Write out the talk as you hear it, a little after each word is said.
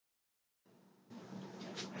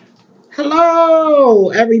Hello,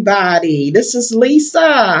 everybody. This is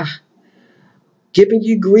Lisa giving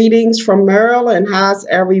you greetings from Maryland. How's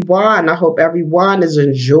everyone? I hope everyone is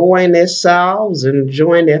enjoying themselves,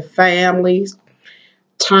 enjoying their families,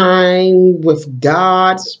 time with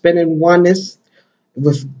God, spending oneness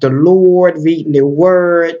with the Lord, reading the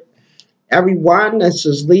Word. Everyone, this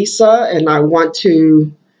is Lisa, and I want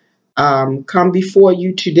to come before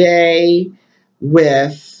you today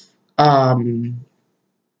with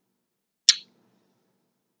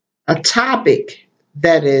a topic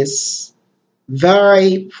that is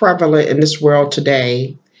very prevalent in this world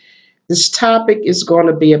today. This topic is going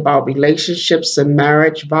to be about relationships and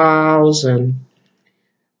marriage vows and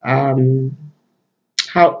um,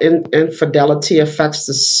 how infidelity affects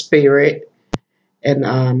the spirit and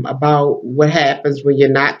about what happens when you're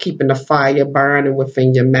not keeping the fire burning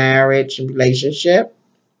within your marriage and relationship.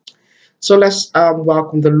 So let's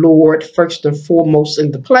welcome the Lord first and foremost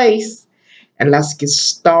into place, and let's get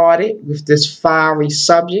started with this fiery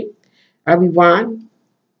subject. Everyone,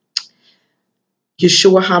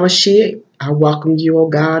 Yeshua HaMashiach, I welcome you, O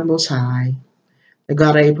God Most High, the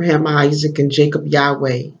God of Abraham, Isaac, and Jacob,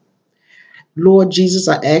 Yahweh. Lord Jesus,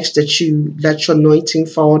 I ask that you let your anointing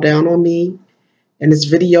fall down on me in this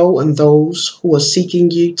video and those who are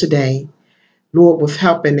seeking you today. Lord, with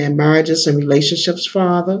help in their marriages and relationships,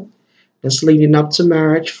 Father, that's leading up to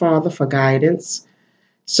marriage, Father, for guidance.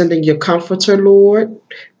 Sending your comforter, Lord.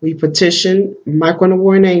 We petition Michael and the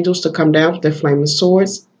warring angels to come down with their flaming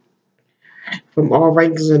swords from all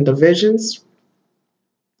ranks and divisions.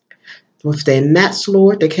 With their nets,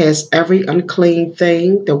 Lord, they cast every unclean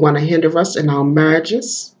thing that want to hinder us in our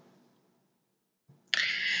marriages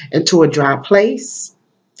into a dry place,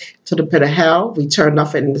 to the pit of hell. We turn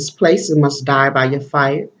nothing in this place and must die by your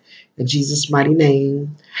fire. In Jesus' mighty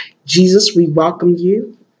name. Jesus, we welcome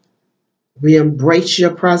you. We embrace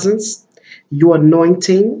your presence, your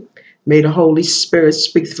anointing. May the Holy Spirit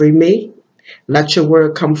speak through me. Let your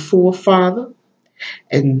word come forth, Father,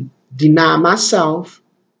 and deny myself,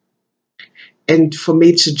 and for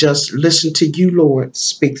me to just listen to you, Lord,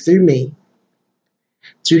 speak through me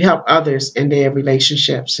to help others in their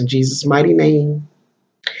relationships. In Jesus' mighty name.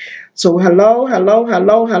 So hello, hello,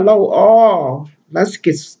 hello, hello, all. Let's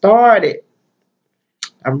get started.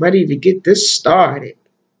 I'm ready to get this started.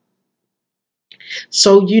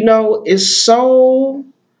 So, it's so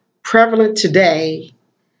prevalent today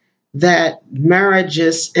that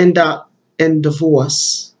marriages end up in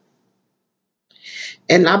divorce.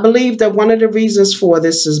 And I believe that one of the reasons for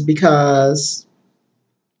this is because,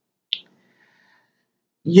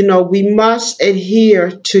 we must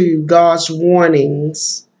adhere to God's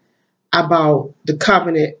warnings about the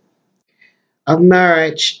covenant of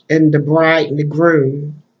marriage and the bride and the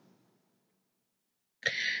groom.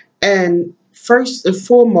 And first and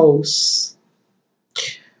foremost,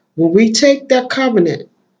 when we take that covenant,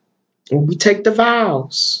 when we take the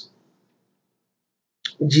vows,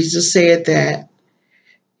 Jesus said that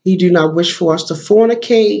he do not wish for us to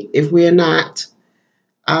fornicate if we're not,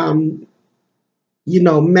 um,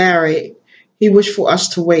 married. He wished for us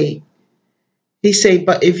to wait. He said,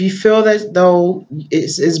 but if you feel that though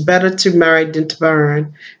it's better to marry than to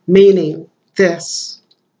burn, meaning this,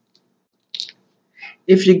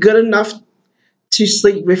 if you're good enough to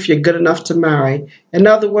sleep with, you're good enough to marry. In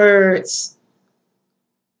other words,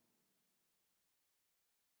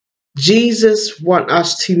 Jesus wants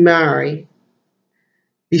us to marry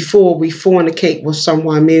before we fornicate with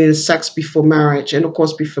someone, meaning sex before marriage, and of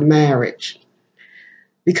course before marriage.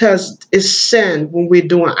 Because it's sin when we're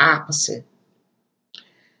doing opposite.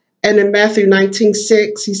 And in Matthew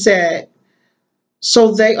 19:6, he said,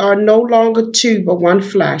 so they are no longer two, but one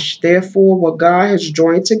flesh. Therefore, what God has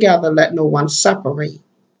joined together, let no one separate.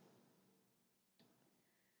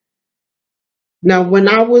 Now, when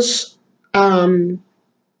I was in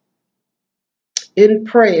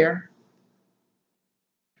prayer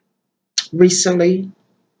recently,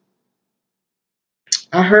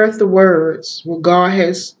 I heard the words, what God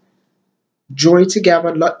has joined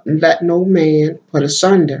together, let no man put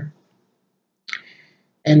asunder.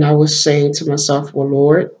 And I was saying to myself, well,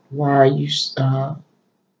 Lord, why am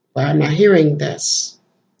I hearing this?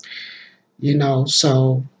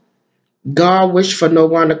 So God wished for no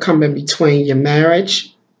one to come in between your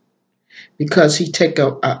marriage, because he take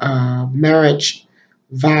a marriage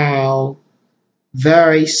vow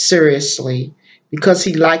very seriously, because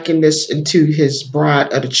he likened this into his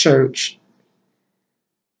bride of the church.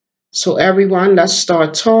 So everyone, let's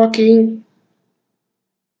start talking.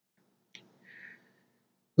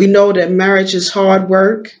 We know that marriage is hard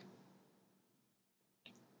work.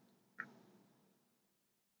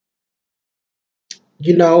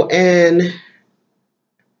 and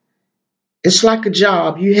it's like a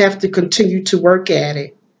job. You have to continue to work at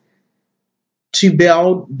it, to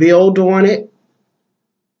build on it.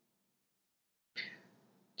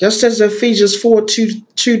 Just as Ephesians 4 2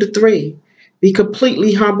 to 3. Be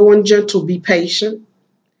completely humble and gentle, be patient,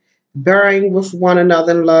 bearing with one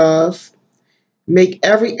another in love. Make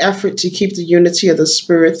every effort to keep the unity of the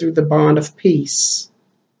Spirit through the bond of peace.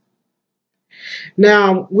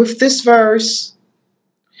 Now, with this verse,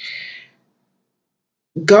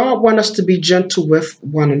 God wants us to be gentle with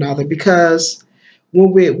one another, because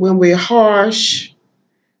when we're harsh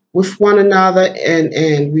with one another,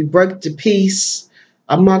 and we break the peace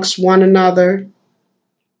amongst one another,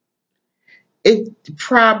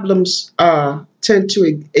 problems tend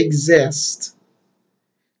to exist.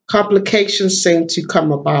 Complications seem to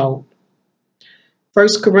come about. 1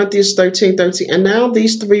 Corinthians 13:13. And now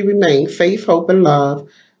these three remain: faith, hope, and love.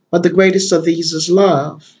 But the greatest of these is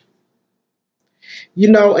love.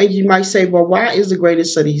 And you might say, well, why is the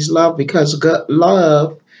greatest of these love? Because God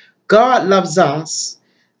loves us.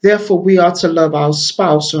 Therefore, we ought to love our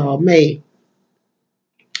spouse or our mate.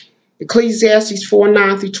 Ecclesiastes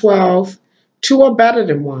 4:9 through 12. Two are better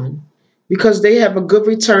than one, because they have a good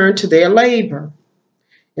return to their labor.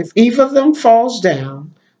 If either of them falls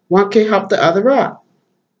down, one can help the other up.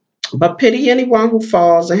 But pity anyone who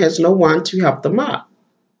falls and has no one to help them up.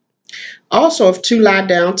 Also, if two lie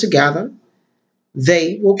down together,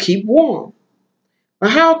 they will keep warm.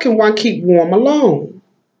 But how can one keep warm alone?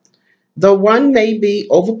 Though one may be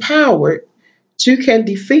overpowered, two can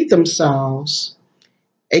defeat themselves.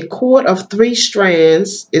 A cord of three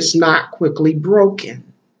strands is not quickly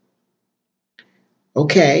broken.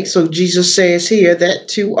 Okay, so Jesus says here that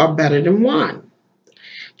two are better than one.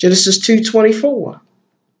 Genesis 2:24.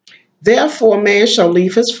 Therefore a man shall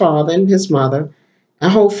leave his father and his mother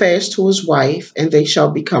and hold fast to his wife, and they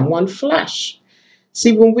shall become one flesh.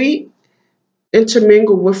 See, when we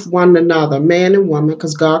intermingle with one another, man and woman,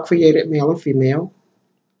 because God created male and female,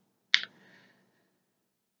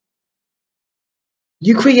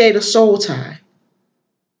 you create a soul tie.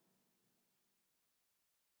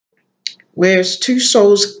 Whereas two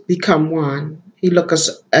souls become one, he looks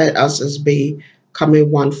at us as becoming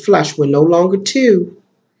one flesh. We're no longer two.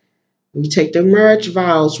 We take the marriage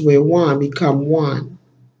vows, we're one, become one.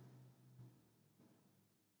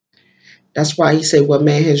 That's why he said, what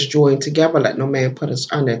man has joined together, let no man put us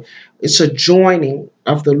under. It's a joining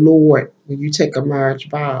of the Lord when you take a marriage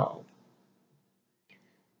vow.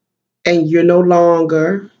 And you're no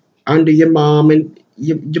longer under your mom and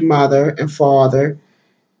your mother and father.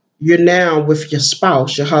 You're now with your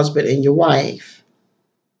spouse, your husband and your wife.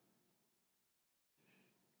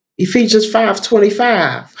 Ephesians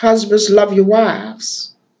 5:25. Husbands, love your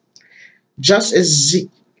wives, just as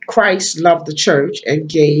Christ loved the church and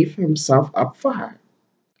gave himself up for her.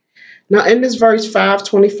 Now, in this verse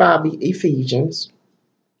 5:25 Ephesians,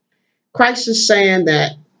 Christ is saying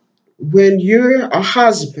that when you're a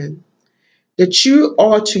husband, that you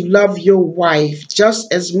are to love your wife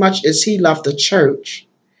just as much as he loved the church.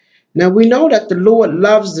 Now, we know that the Lord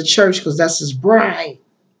loves the church because that's his bride.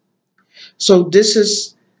 So this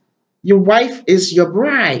is, your wife is your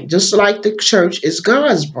bride, just like the church is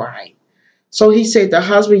God's bride. So he said, the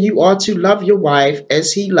husband, you ought to love your wife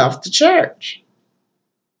as he loved the church.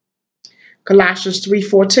 Colossians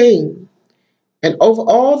 3:14. And over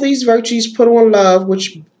all these virtues put on love,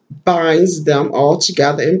 which binds them all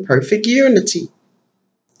together in perfect unity.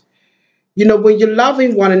 When you're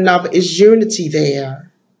loving one another, is unity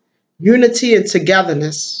there. Unity and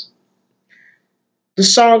togetherness. The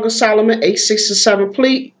Song of Solomon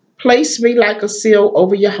 8:6-7. Place me like a seal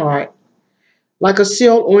over your heart, like a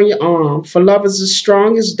seal on your arm. For love is as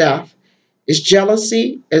strong as death, its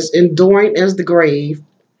jealousy as enduring as the grave.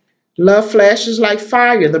 Love flashes like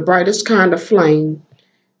fire, the brightest kind of flame.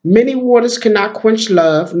 Many waters cannot quench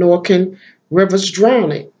love, nor can rivers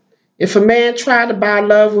drown it. If a man try to buy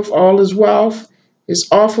love with all his wealth, his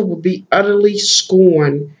offer will be utterly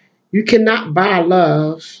scorned. You cannot buy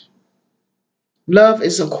love. Love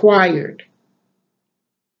is acquired.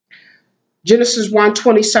 Genesis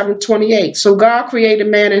 1:27-28. So God created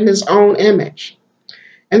man in his own image.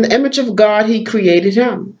 In the image of God, he created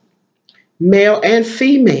him. Male and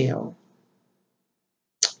female,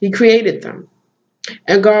 he created them.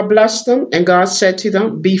 And God blessed them, and God said to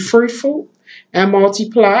them, be fruitful and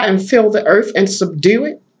multiply and fill the earth and subdue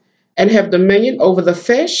it, and have dominion over the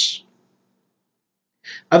fish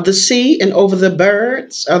of the sea and over the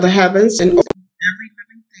birds of the heavens and over every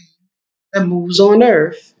living thing that moves on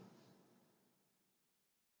earth.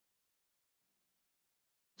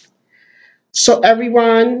 So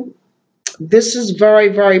everyone, This is very,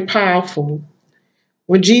 very powerful.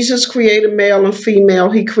 When Jesus created male and female,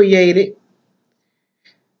 he created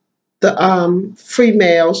the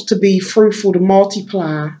females to be fruitful, to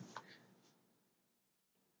multiply,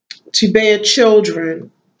 to bear children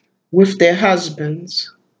with their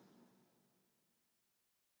husbands.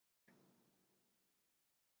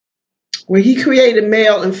 When he created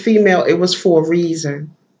male and female, it was for a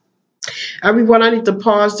reason. Everyone, I need to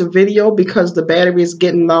pause the video because the battery is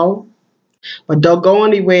getting low. But don't go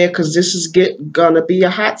anywhere because this is gonna be a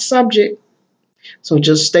hot subject. So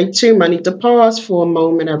just stay tuned. I need to pause for a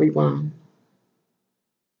moment, everyone.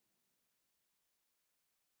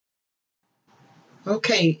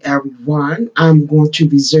 Okay, everyone, I'm going to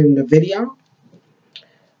resume the video.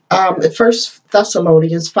 In 1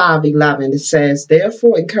 Thessalonians 5:11, it says,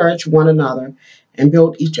 "Therefore encourage one another and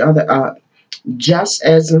build each other up, just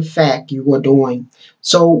as in fact you are doing."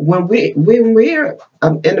 So when we're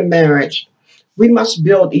in a marriage, we must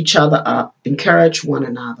build each other up, encourage one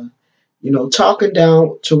another. Talking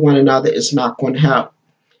down to one another is not going to help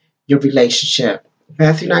your relationship.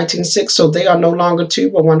 Matthew 19:6, so they are no longer two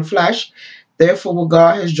but one flesh. Therefore, what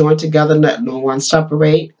God has joined together, let no one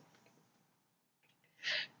separate.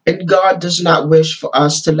 And God does not wish for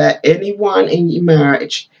us to let anyone in your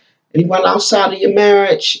marriage, anyone outside of your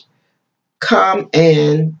marriage, come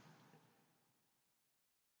and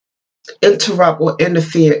interrupt or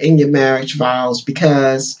interfere in your marriage vows,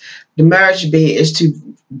 because the marriage bed is to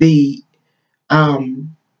be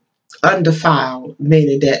undefiled,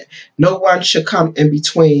 meaning that no one should come in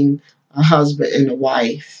between a husband and a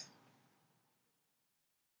wife.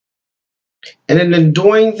 And then in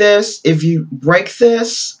doing this, if you break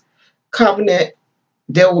this covenant,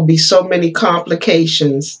 there will be so many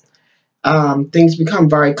complications. Things become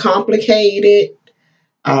very complicated.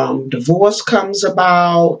 Divorce comes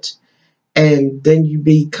about, and then you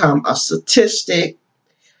become a statistic.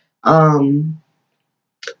 And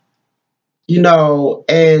your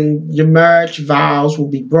marriage vows will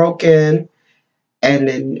be broken. And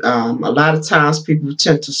then a lot of times people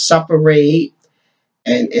tend to separate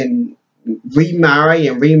and remarry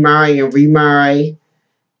and remarry and remarry,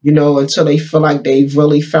 until they feel like they've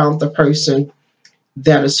really found the person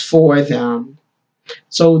that is for them.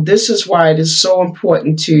 So this is why it is so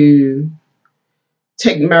important to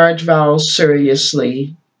take marriage vows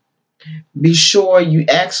seriously. Be sure you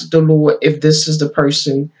ask the Lord if this is the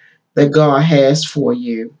person that God has for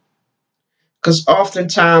you. Because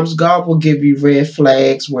oftentimes God will give you red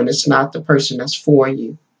flags when it's not the person that's for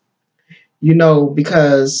you.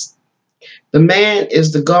 Because the man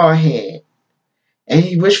is the Godhead. And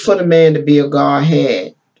he wished for the man to be a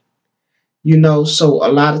Godhead. So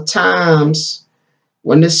a lot of times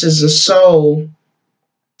when this is a soul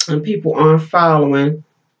and people aren't following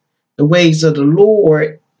the ways of the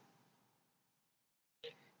Lord,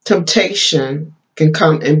 temptation can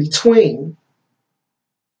come in between.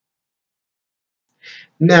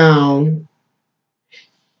 Now,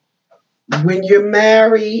 when you're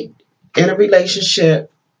married in a relationship,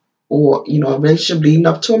 or a relationship leading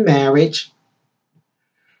up to a marriage,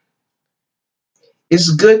 it's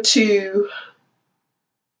good to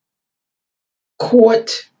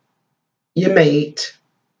court your mate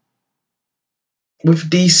with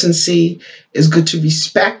decency. It's good to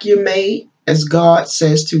respect your mate, as God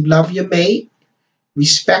says to love your mate,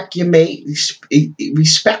 respect your mate,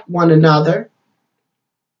 respect one another,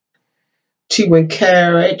 to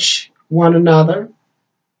encourage one another,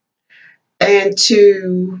 and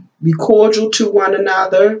to be cordial to one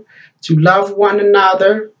another, to love one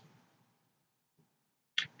another.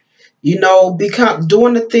 Become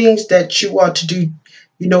doing the things that you are to do,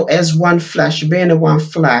 as one flesh, being in one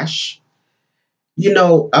flesh. You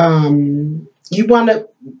want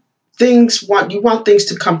things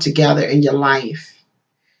to come together in your life.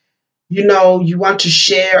 You want to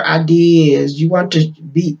share ideas. You want to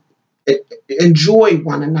enjoy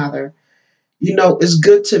one another. It's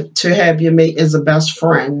good to have your mate as a best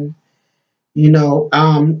friend. A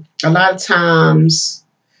lot of times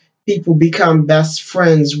people become best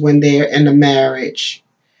friends when they're in a marriage,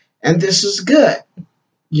 and this is good.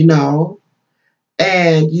 you know.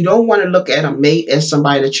 And you don't want to look at a mate as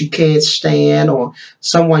somebody that you can't stand, or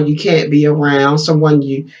someone you can't be around, someone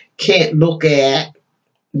you can't look at,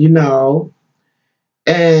 you know.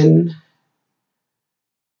 And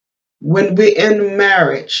when we're in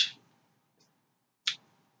marriage,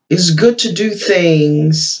 it's good to do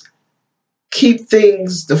things, keep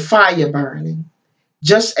things, the fire burning.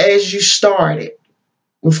 Just as you started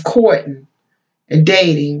with courting and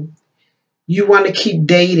dating, you want to keep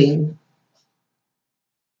dating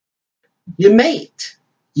your mate.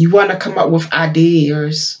 You want to come up with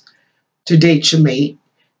ideas to date your mate.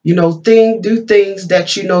 Do things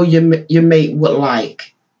that your mate would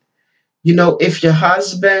like. If your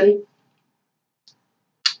husband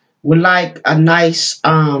would like a nice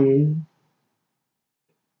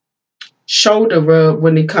shoulder rub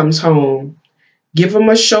when he comes home, give him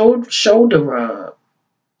a shoulder rub.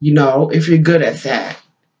 If you're good at that.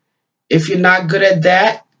 If you're not good at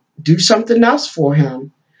that, do something else for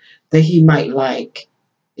him that he might like.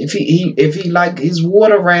 If he like his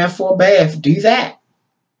water ran for a bath, do that.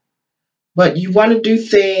 But you want to do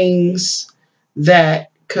things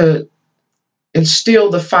that could instill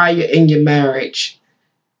the fire in your marriage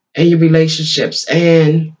and your relationships.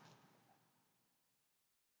 And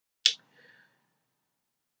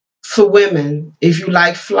for women, if you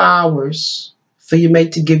like flowers, for your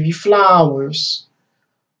mate to give you flowers,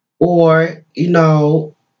 or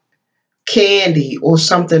candy or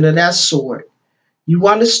something of that sort, you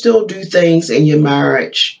want to still do things in your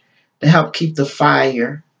marriage to help keep the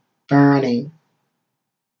fire burning.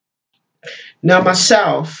 Now,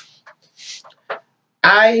 myself,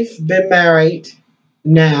 I've been married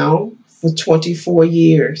now for 24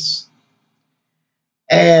 years.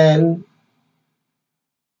 And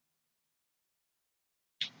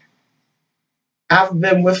I've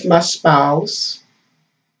been with my spouse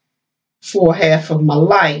for half of my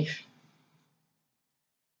life.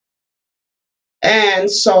 And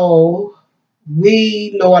so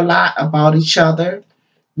we know a lot about each other.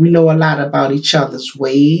 We know a lot about each other's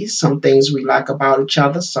ways. Some things we like about each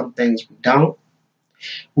other, some things we don't.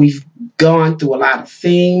 We've gone through a lot of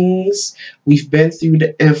things. We've been through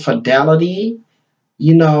the infidelity,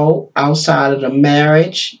 outside of the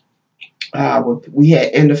marriage. We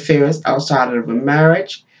had interference outside of the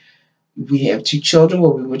marriage. We have two children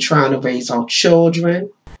where we were trying to raise our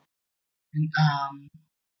children. And,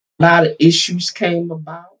 a lot of issues came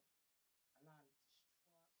about.